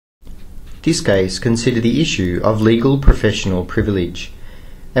This case considered the issue of legal professional privilege,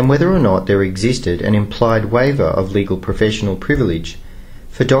 and whether or not there existed an implied waiver of legal professional privilege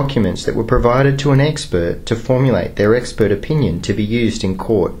for documents that were provided to an expert to formulate their expert opinion to be used in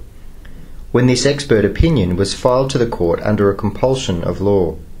court, when this expert opinion was filed to the court under a compulsion of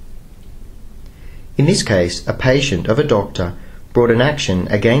law. In this case, a patient of a doctor brought an action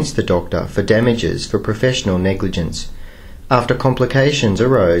against the doctor for damages for professional negligence after complications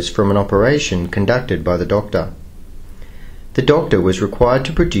arose from an operation conducted by the doctor. The doctor was required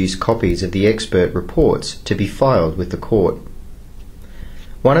to produce copies of the expert reports to be filed with the court.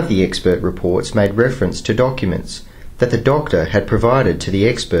 One of the expert reports made reference to documents that the doctor had provided to the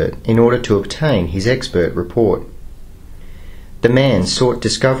expert in order to obtain his expert report. The man sought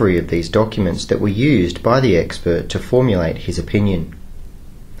discovery of these documents that were used by the expert to formulate his opinion.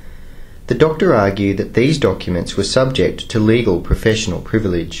 The doctor argued that these documents were subject to legal professional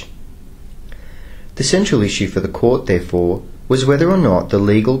privilege. The central issue for the court, therefore, was whether or not the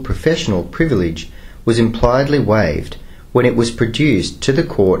legal professional privilege was impliedly waived when it was produced to the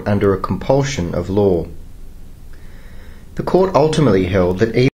court under a compulsion of law. The court ultimately held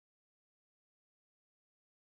that